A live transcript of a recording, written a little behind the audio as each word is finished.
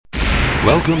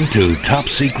Welcome to Top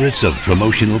Secrets of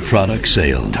Promotional Product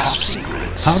Sales. Top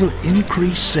Secrets. How to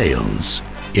increase sales,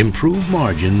 improve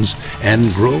margins,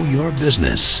 and grow your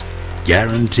business.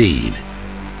 Guaranteed.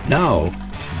 Now,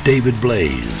 David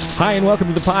Blaze. Hi, and welcome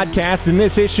to the podcast. In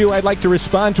this issue, I'd like to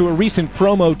respond to a recent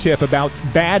promo tip about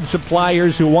bad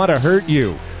suppliers who want to hurt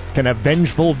you. Can a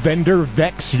vengeful vendor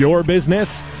vex your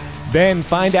business? Then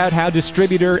find out how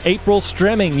distributor April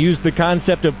Stremming used the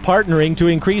concept of partnering to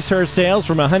increase her sales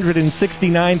from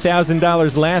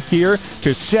 $169,000 last year to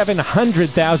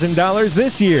 $700,000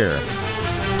 this year.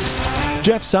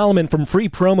 Jeff Solomon from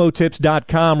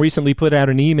freepromotips.com recently put out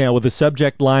an email with a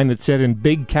subject line that said in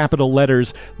big capital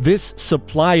letters, "This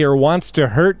supplier wants to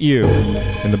hurt you."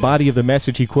 In the body of the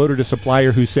message, he quoted a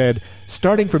supplier who said,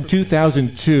 "Starting from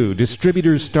 2002,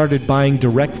 distributors started buying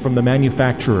direct from the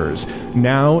manufacturers.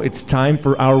 Now it's time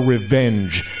for our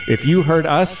revenge. If you hurt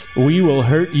us, we will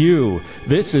hurt you.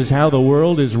 This is how the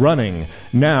world is running.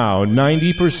 Now,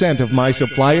 90% of my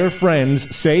supplier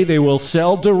friends say they will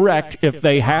sell direct if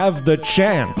they have the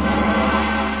chance."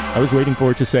 I was waiting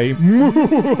for it to say at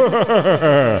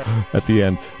the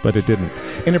end, but it didn't.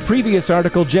 In a previous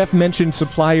article, Jeff mentioned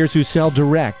suppliers who sell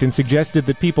direct and suggested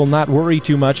that people not worry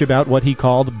too much about what he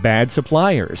called bad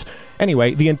suppliers.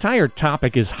 Anyway, the entire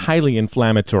topic is highly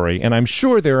inflammatory, and I'm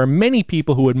sure there are many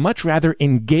people who would much rather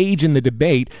engage in the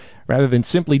debate rather than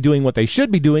simply doing what they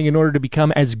should be doing in order to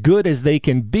become as good as they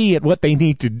can be at what they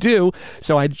need to do.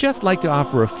 So I'd just like to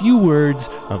offer a few words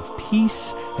of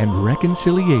peace and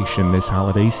reconciliation this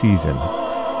holiday season.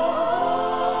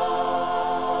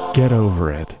 Get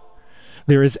over it.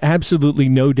 There is absolutely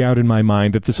no doubt in my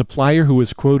mind that the supplier who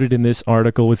was quoted in this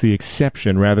article was the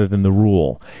exception rather than the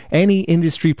rule. Any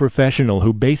industry professional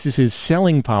who bases his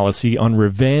selling policy on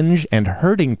revenge and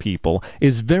hurting people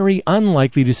is very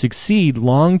unlikely to succeed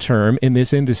long-term in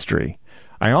this industry.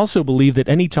 I also believe that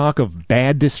any talk of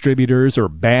bad distributors or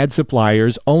bad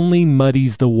suppliers only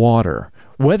muddies the water.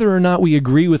 Whether or not we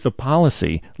agree with the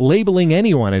policy, labeling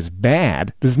anyone as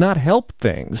bad does not help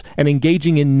things, and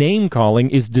engaging in name-calling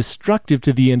is destructive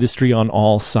to the industry on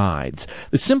all sides.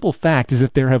 The simple fact is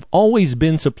that there have always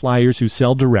been suppliers who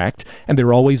sell direct, and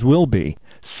there always will be.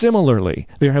 Similarly,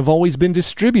 there have always been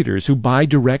distributors who buy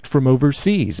direct from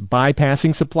overseas,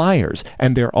 bypassing suppliers,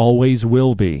 and there always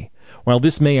will be. While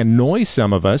this may annoy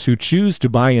some of us who choose to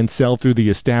buy and sell through the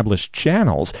established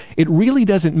channels, it really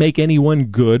doesn't make anyone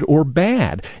good or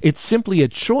bad. It's simply a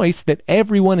choice that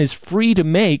everyone is free to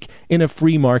make in a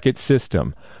free market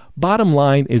system. Bottom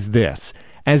line is this.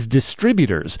 As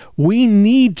distributors, we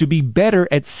need to be better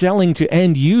at selling to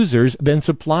end users than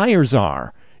suppliers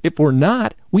are. If we're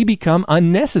not, we become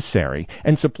unnecessary,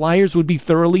 and suppliers would be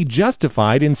thoroughly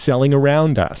justified in selling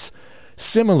around us.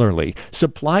 Similarly,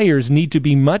 suppliers need to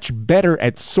be much better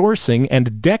at sourcing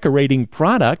and decorating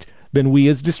product than we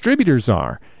as distributors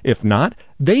are. If not,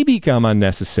 they become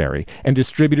unnecessary, and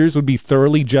distributors would be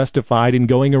thoroughly justified in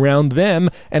going around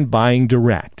them and buying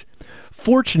direct.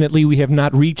 Fortunately, we have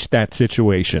not reached that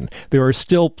situation. There are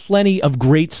still plenty of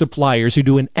great suppliers who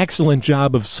do an excellent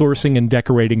job of sourcing and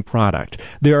decorating product.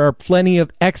 There are plenty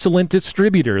of excellent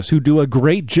distributors who do a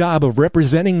great job of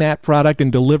representing that product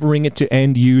and delivering it to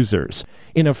end users.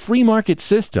 In a free market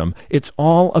system, it's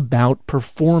all about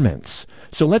performance.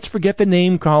 So let's forget the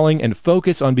name calling and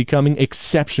focus on becoming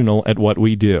exceptional at what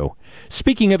we do.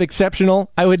 Speaking of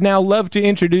exceptional, I would now love to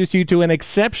introduce you to an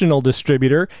exceptional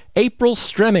distributor, April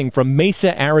Stremming from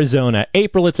Mesa, Arizona.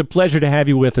 April, it's a pleasure to have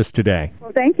you with us today.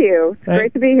 Well, thank you. It's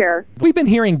great to be here. We've been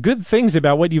hearing good things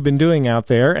about what you've been doing out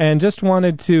there, and just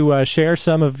wanted to share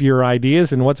some of your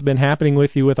ideas and what's been happening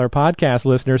with you with our podcast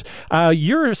listeners.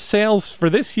 Your sales for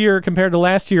this year compared to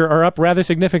last year are up rather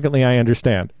significantly, I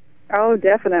understand. Oh,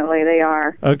 definitely they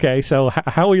are. Okay, so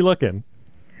how are we looking?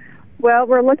 Well,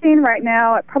 we're looking right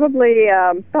now at probably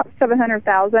about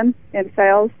 $700,000 in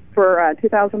sales for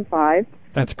 2005.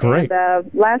 That's great. And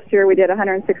last year we did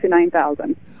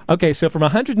 $169,000. Okay, so from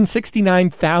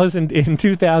 $169,000 in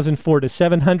 2004 to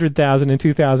 $700,000 in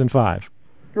 2005.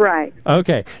 Right.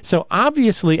 Okay, so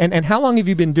obviously, and how long have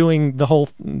you been doing the whole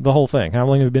thing? How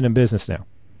long have you been in business now?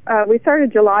 We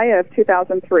started July of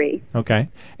 2003. Okay,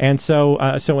 and so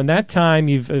in that time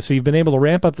you've been able to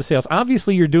ramp up the sales.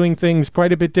 Obviously, you're doing things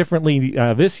quite a bit differently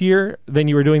this year than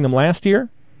you were doing them last year.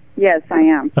 Yes, I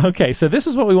am. Okay, so this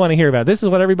is what we want to hear about. This is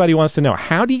what everybody wants to know.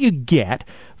 How do you get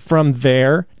from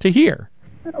there to here?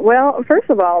 Well, first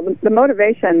of all, the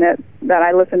motivation that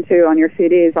I listen to on your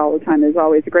CDs all the time is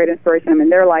always a great inspiration. I mean,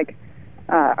 they're like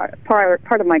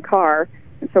part of my car,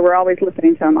 and so we're always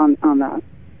listening to them on the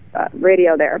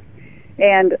radio there.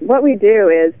 And what we do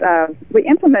is we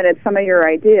implemented some of your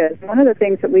ideas. One of the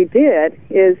things that we did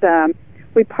is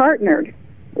we partnered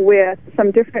with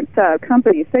some different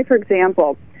companies. Say, for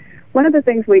example, one of the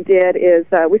things we did is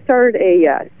we started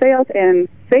a sales and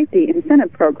safety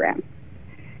incentive program.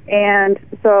 And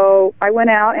so I went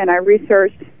out and I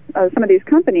researched some of these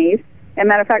companies. And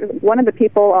matter of fact, one of the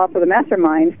people off of the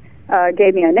mastermind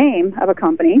gave me a name of a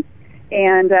company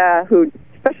and who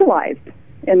specialized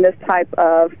in this type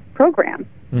of program.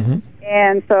 Mm-hmm.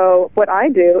 And so what I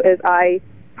do is I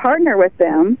partner with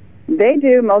them. They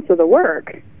do most of the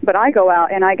work, but I go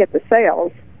out and I get the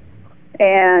sales.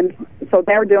 And so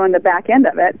they're doing the back end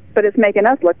of it, but it's making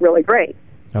us look really great.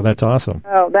 Oh, that's awesome.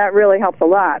 Oh, that really helps a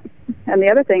lot. And the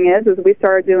other thing is we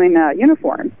started doing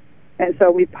uniforms. And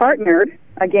so we partnered,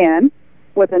 again,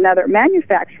 with another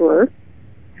manufacturer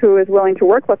who is willing to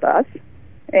work with us.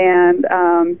 And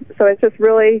so it just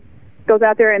really goes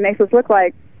out there and makes us look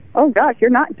like, oh, gosh, you're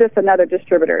not just another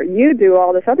distributor. You do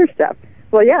all this other stuff.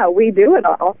 Well, yeah, we do it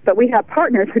all, but we have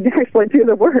partners who actually do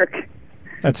the work.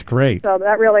 That's great. So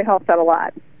that really helps out a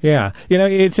lot. Yeah. You know,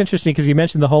 it's interesting because you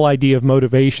mentioned the whole idea of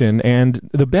motivation, and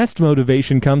the best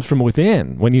motivation comes from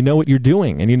within when you know what you're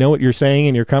doing and you know what you're saying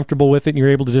and you're comfortable with it and you're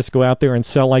able to just go out there and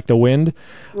sell like the wind.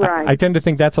 Right. I tend to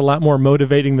think that's a lot more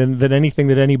motivating than anything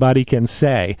that anybody can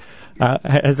say.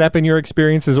 Has that been your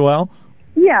experience as well?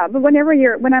 Yeah, but when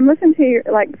I'm listening to,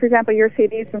 like, for example, your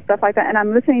CDs and stuff like that, and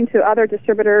I'm listening to other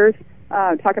distributors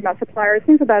talk about suppliers,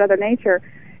 things of that other nature,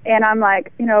 and I'm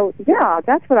like, yeah,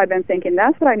 that's what I've been thinking.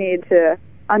 That's what I need to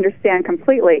understand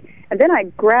completely. And then I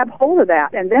grab hold of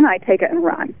that, and then I take it and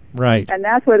run. Right. And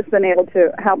that's what's been able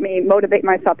to help me motivate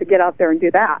myself to get out there and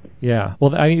do that. Yeah.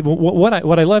 Well, I mean, what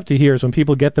I love to hear is when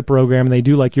people get the program and they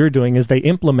do like you're doing is they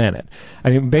implement it. I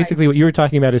mean, basically what you were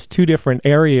talking about is two different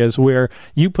areas where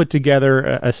you put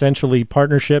together essentially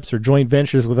partnerships or joint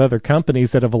ventures with other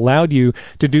companies that have allowed you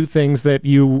to do things that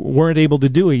you weren't able to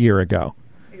do a year ago.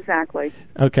 Exactly.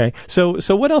 Okay. So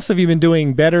what else have you been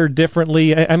doing better,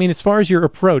 differently? I mean, as far as your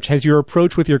approach, has your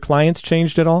approach with your clients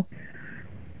changed at all?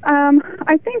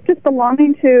 I think just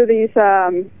belonging to these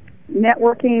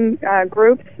networking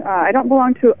groups. I don't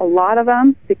belong to a lot of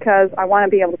them because I want to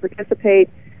be able to participate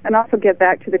and also give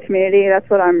back to the community. That's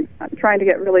what I'm trying to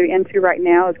get really into right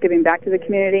now, is giving back to the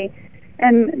community,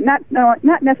 and not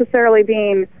necessarily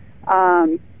being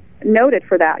noted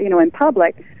for that, in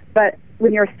public, but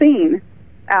when you're seen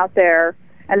out there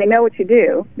and they know what you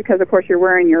do, because of course you're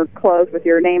wearing your clothes with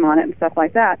your name on it and stuff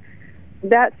like that,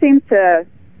 that seems to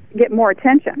get more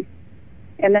attention.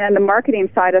 And then the marketing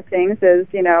side of things is,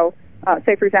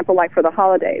 say for example, like for the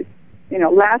holidays,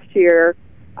 last year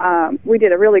we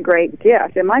did a really great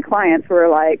gift, and my clients were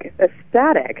like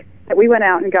ecstatic that we went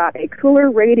out and got a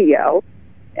cooler radio,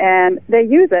 and they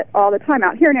use it all the time.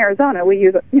 Out here in Arizona, we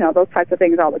use those types of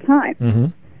things all the time. Mm-hmm.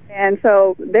 And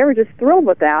so they were just thrilled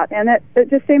with that, and it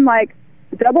just seemed like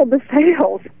doubled the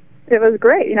sales. It was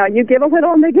great. You give a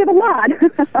little and they give a lot.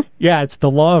 Yeah, it's the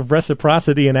law of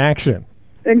reciprocity in action.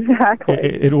 Exactly.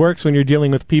 It works when you're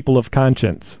dealing with people of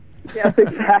conscience. Yes,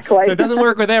 exactly. So it doesn't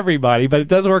work with everybody, but it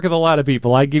does work with a lot of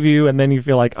people. I give you, and then you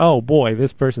feel like, oh boy,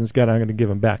 this person's good, I'm going to give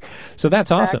them back. So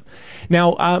that's awesome.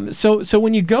 Now, so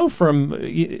when you go from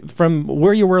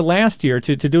where you were last year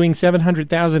to doing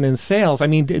 $700,000 in sales, I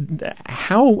mean,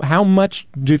 how much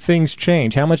do things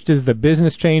change? How much does the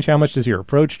business change? How much does your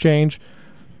approach change?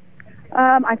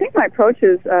 I think my approach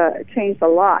has changed a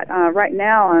lot. Right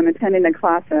now, I'm attending a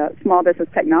class of small business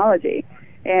technology,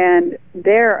 and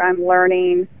there I'm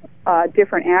learning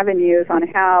different avenues on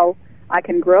how I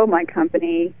can grow my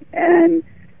company and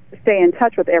stay in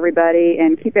touch with everybody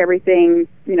and keep everything,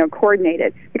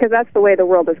 coordinated, because that's the way the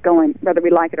world is going, whether we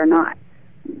like it or not.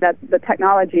 That the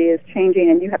technology is changing,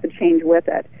 and you have to change with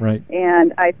it. Right.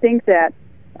 And I think that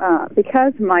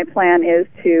because my plan is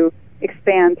to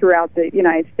expand throughout the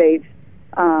United States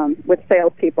with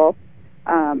salespeople,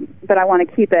 but I want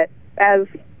to keep it as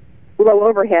low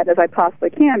overhead as I possibly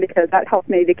can, because that helps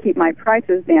me to keep my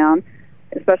prices down,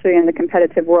 especially in the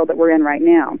competitive world that we're in right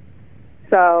now.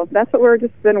 So that's what we're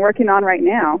just been working on right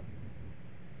now.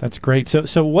 That's great.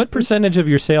 So what percentage of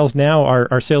your sales now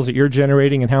are sales that you're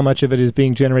generating, and how much of it is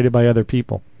being generated by other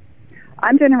people?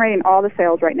 I'm generating all the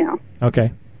sales right now.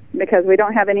 Okay. Because we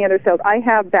don't have any other sales. I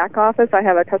have back office, I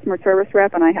have a customer service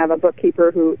rep, and I have a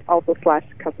bookkeeper who also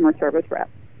 / customer service rep.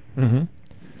 Mm-hmm.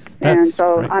 And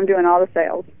so great. I'm doing all the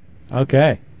sales.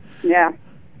 Okay. Yeah.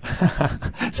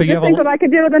 So you have things that I could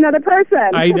do with another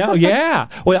person. I know, yeah.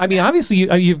 Well, I mean, obviously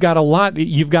you've got a lot.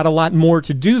 You've got a lot more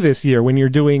to do this year when you're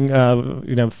doing,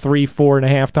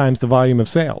 3-4.5 times the volume of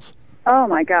sales. Oh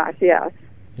my gosh, yes.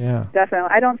 Yeah. Definitely.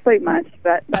 I don't sleep much,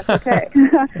 but that's okay.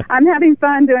 I'm having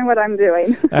fun doing what I'm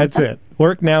doing. That's it.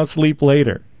 Work now, sleep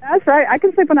later. That's right. I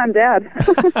can sleep when I'm dead.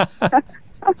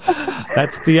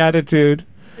 That's the attitude.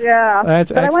 Yeah,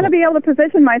 That's but I want to be able to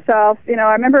position myself. I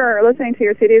remember listening to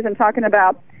your CDs and talking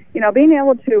about, being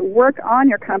able to work on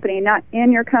your company, not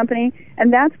in your company,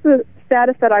 and that's the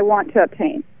status that I want to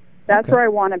obtain. That's where I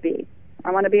want to be.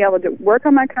 I want to be able to work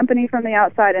on my company from the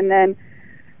outside, and then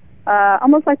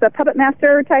almost like the puppet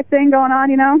master type thing going on,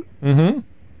 Mm-hmm.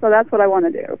 So that's what I want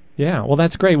to do. Yeah, well,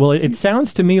 that's great. Well, it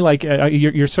sounds to me like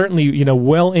you're certainly,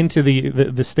 well into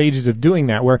the stages of doing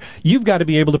that, where you've got to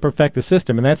be able to perfect the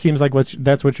system, and that seems like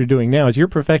that's what you're doing now, is you're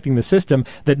perfecting the system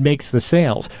that makes the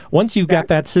sales. Once you've got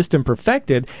that system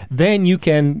perfected, then you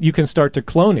can start to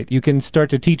clone it. You can start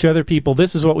to teach other people,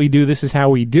 this is what we do, this is how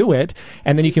we do it,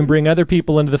 and then you can bring other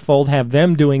people into the fold, have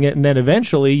them doing it, and then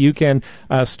eventually you can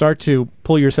start to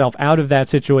pull yourself out of that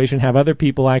situation, have other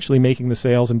people actually making the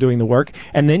sales and doing the work,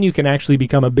 and then you can actually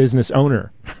become a business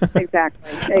owner.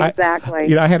 Exactly.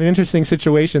 I had an interesting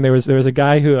situation. There was a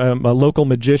guy who, a local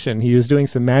magician. He was doing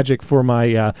some magic for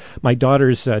my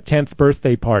daughter's 10th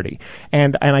birthday party,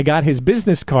 and I got his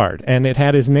business card, and it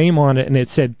had his name on it, and it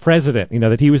said president.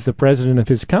 That he was the president of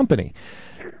his company.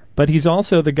 But he's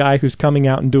also the guy who's coming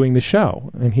out and doing the show,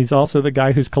 and he's also the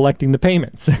guy who's collecting the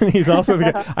payments. He's also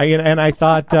the guy, and I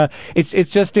thought it's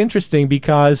just interesting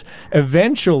because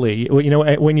eventually,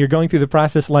 when you're going through the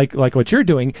process like what you're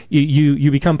doing,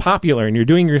 you become popular and you're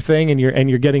doing your thing and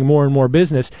you're getting more and more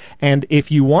business. And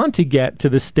if you want to get to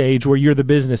the stage where you're the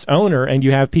business owner and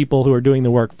you have people who are doing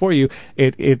the work for you,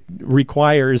 it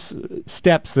requires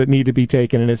steps that need to be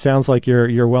taken. And it sounds like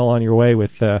you're well on your way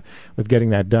with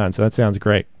getting that done. So that sounds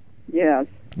great. Yes.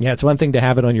 Yeah, it's one thing to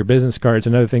have it on your business card; it's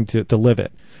another thing to live it.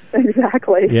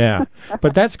 Exactly. Yeah,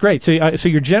 but that's great. So you're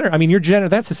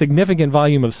that's a significant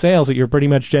volume of sales that you're pretty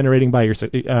much generating by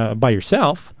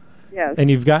yourself. Yes. And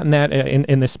you've gotten that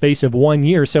in the space of 1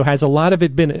 year. So has a lot of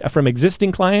it been from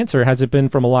existing clients, or has it been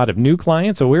from a lot of new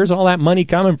clients? So where's all that money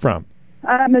coming from?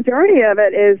 Majority of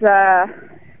it is,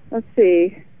 let's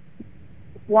see,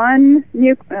 mostly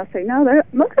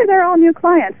they're all new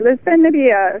clients. So there's been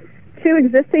maybe three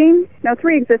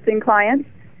existing clients,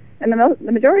 and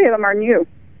the majority of them are new.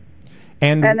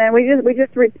 And then we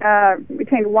just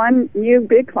retained one new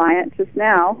big client just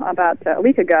now, about a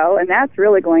week ago, and that's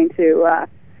really going to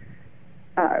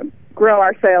grow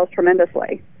our sales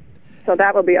tremendously. So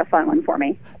that will be a fun one for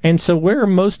me. And so where are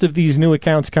most of these new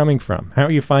accounts coming from? How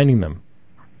are you finding them?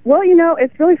 Well,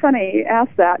 it's really funny you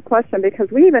asked that question,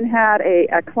 because we even had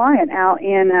a client out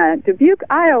in Dubuque,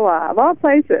 Iowa, of all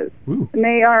places. Ooh. And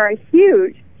they are a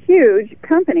huge, huge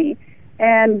company,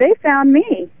 and they found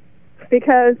me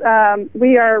because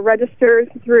we are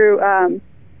registered through,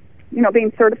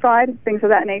 being certified, things of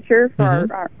that nature for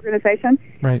our organization.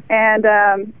 Right.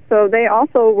 And so they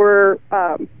also were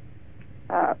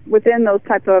within those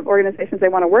types of organizations. They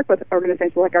want to work with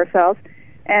organizations like ourselves.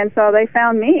 And so they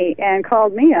found me and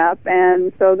called me up,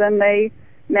 and so then they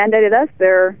mandated us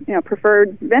their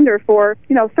preferred vendor for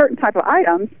certain type of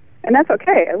items, and that's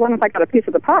okay as long as I got a piece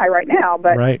of the pie right now.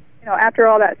 But right. After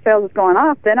all that sales is going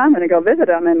off, then I'm going to go visit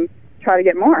them and try to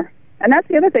get more. And that's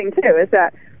the other thing too, is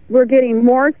that we're getting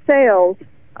more sales.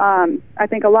 I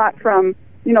think a lot from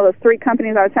those three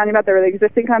companies I was telling you about. They were the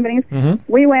existing companies. Mm-hmm.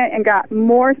 We went and got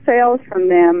more sales from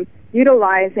them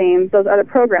utilizing those other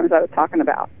programs I was talking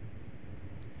about.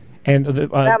 And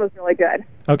that was really good.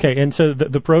 Okay, and so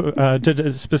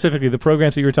specifically the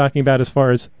programs that you were talking about, as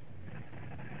far as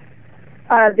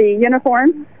the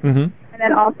uniform, and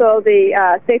then also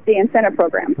the safety incentive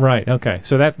program. Right. Okay.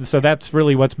 So that's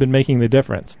really what's been making the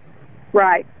difference.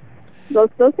 Right. Those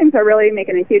things are really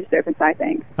making a huge difference, I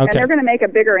think. Okay. And they're going to make a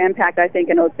bigger impact, I think,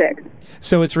 in 2006.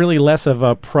 So it's really less of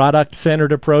a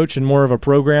product-centered approach and more of a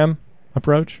program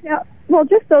approach? Yeah. Well,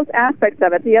 just those aspects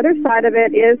of it. The other side of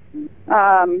it is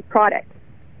product.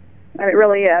 I mean, it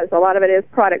really is. A lot of it is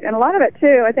product. And a lot of it,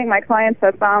 too, I think my clients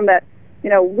have found that,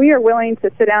 we are willing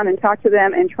to sit down and talk to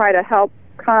them and try to help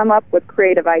come up with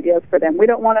creative ideas for them. We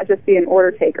don't want to just be an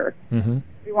order taker. Mm-hmm.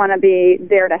 We want to be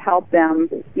there to help them,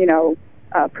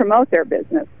 promote their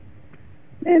business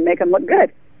and make them look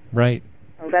good. Right.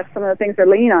 So that's some of the things they're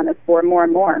leaning on us for more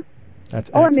and more. That's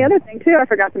and the other thing, too, I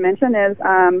forgot to mention is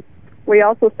we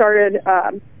also started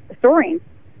storing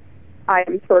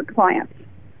items for clients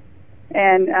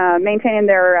and maintaining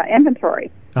their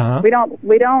inventory. Uh-huh.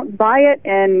 We don't buy it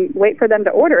and wait for them to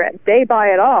order it. They buy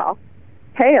it all,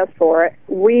 pay us for it.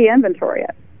 We inventory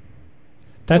it.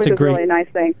 That's which is really a nice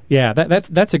thing. Yeah,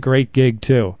 that's a great gig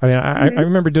too. I mean, I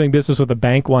remember doing business with a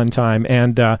bank one time,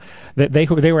 and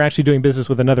they were actually doing business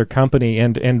with another company.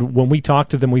 And when we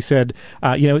talked to them, we said,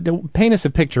 paint us a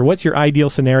picture. What's your ideal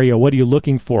scenario? What are you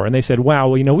looking for? And they said, wow,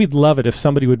 well, we'd love it if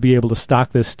somebody would be able to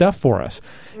stock this stuff for us.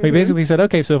 We basically said,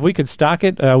 okay, so if we could stock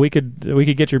it, we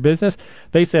could get your business.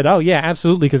 They said, oh yeah,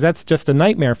 absolutely, because that's just a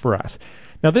nightmare for us.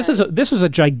 Now, this was a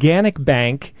gigantic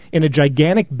bank in a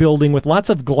gigantic building with lots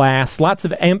of glass, lots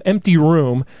of empty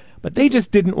room, but they just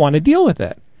didn't want to deal with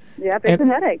it. Yep, it's a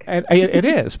headache. It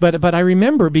is, but I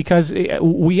remember because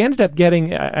we ended up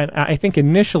getting, I think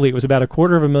initially it was about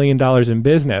 $250,000 in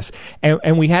business,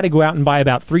 and we had to go out and buy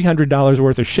about $300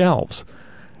 worth of shelves.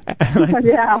 And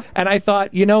I thought,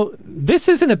 this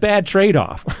isn't a bad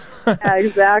trade-off.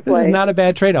 Exactly. This is not a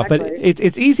bad trade-off, but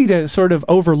it's easy to sort of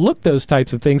overlook those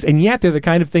types of things, and yet they're the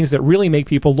kind of things that really make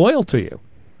people loyal to you.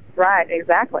 Right,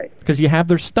 exactly. Because you have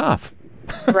their stuff.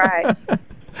 Right.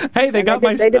 Hey, they got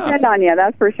my stuff. They depend on you,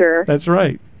 that's for sure. That's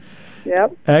right.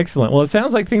 Yep. Excellent. Well, it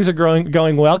sounds like things are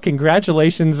going well.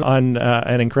 Congratulations on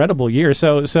an incredible year.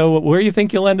 So where do you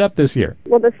think you'll end up this year?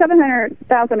 Well, the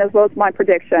 700,000 is was my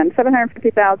prediction.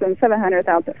 750,000,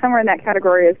 700,000, somewhere in that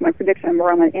category is my prediction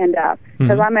where I'm going to end up.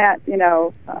 Because I'm at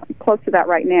close to that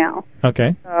right now.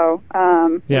 Okay. So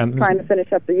I'm trying to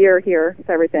finish up the year here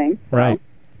with everything. So. Right.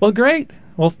 Well, great.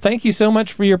 Well, thank you so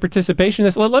much for your participation.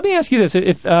 Let me ask you this: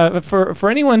 if for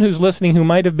anyone who's listening who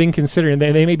might have been considering,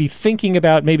 they may be thinking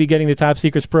about maybe getting the Top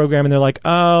Secrets program, and they're like,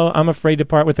 "Oh, I'm afraid to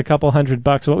part with a couple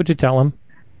 $100." What would you tell them?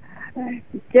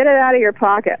 Get it out of your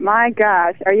pocket. My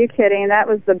gosh, are you kidding? That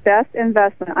was the best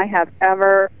investment I have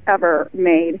ever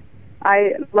made.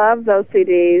 I love those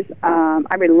CDs.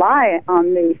 I rely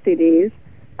on the CDs.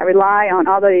 I rely on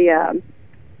all the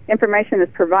information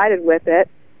that's provided with it.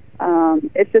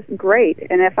 It's just great.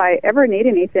 And if I ever need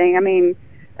anything,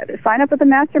 sign up with the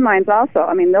masterminds also.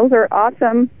 Those are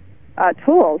awesome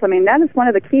tools. That is one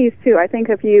of the keys, too. I think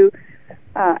if you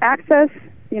access,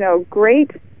 great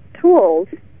tools,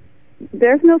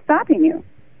 there's no stopping you.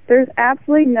 There's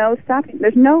absolutely no stopping.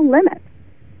 There's no limit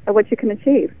of what you can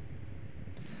achieve.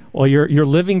 Well, you're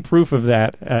living proof of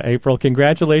that, April.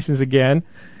 Congratulations again.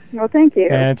 Well, thank you.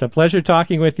 And it's a pleasure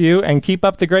talking with you, and keep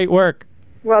up the great work.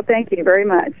 Well, thank you very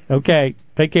much. Okay.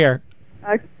 Take care.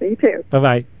 You too.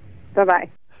 Bye-bye. Bye-bye.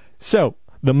 So,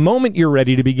 the moment you're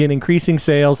ready to begin increasing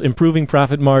sales, improving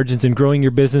profit margins, and growing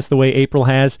your business the way April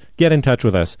has, get in touch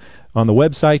with us on the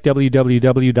website,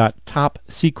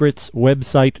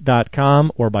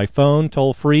 www.topsecretswebsite.com, or by phone,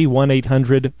 toll-free,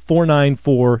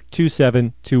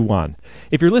 1-800-494-2721.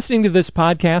 If you're listening to this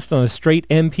podcast on a straight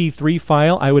MP3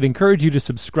 file, I would encourage you to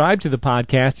subscribe to the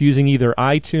podcast using either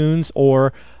iTunes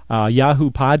or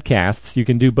Yahoo Podcasts. You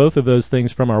can do both of those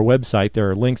things from our website.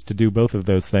 There are links to do both of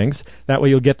those things. That way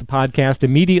you'll get the podcast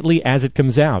immediately as it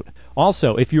comes out.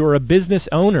 Also, if you're a business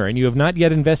owner and you have not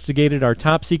yet investigated our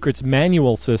Top Secrets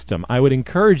manual system, I would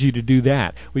encourage you to do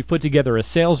that. We've put together a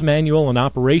sales manual, an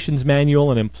operations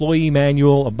manual, an employee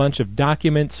manual, a bunch of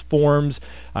documents, forms,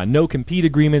 no-compete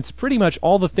agreements, pretty much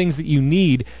all the things that you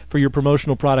need for your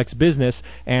promotional products business.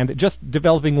 And just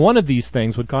developing one of these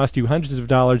things would cost you hundreds of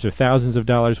dollars or thousands of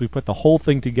dollars. We put the whole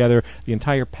thing together. The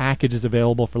entire package is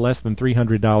available for less than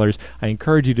 $300. I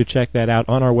encourage you to check that out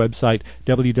on our website,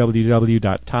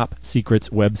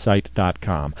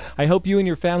 www.topsecretswebsite.com. I hope you and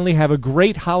your family have a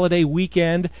great holiday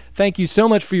weekend. Thank you so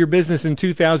much for your business in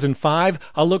 2005.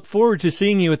 I'll look forward to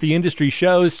seeing you at the industry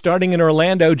shows starting in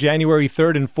Orlando, January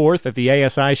 3rd and 4th at the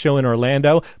ASI show in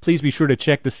Orlando. Please be sure to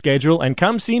check the schedule and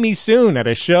come see me soon at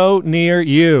a show near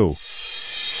you.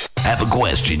 Have a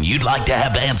question you'd like to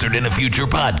have answered in a future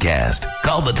podcast?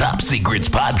 Call the Top Secrets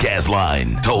podcast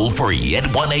line, toll free at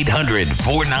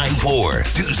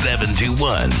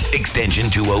 1-800-494-2721, extension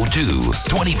 202,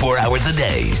 24 hours a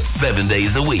day, 7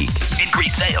 days a week.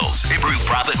 Increase sales, improve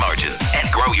profit margins,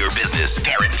 and grow your business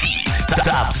guaranteed.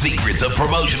 Top Secrets of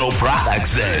Promotional Product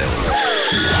Sales.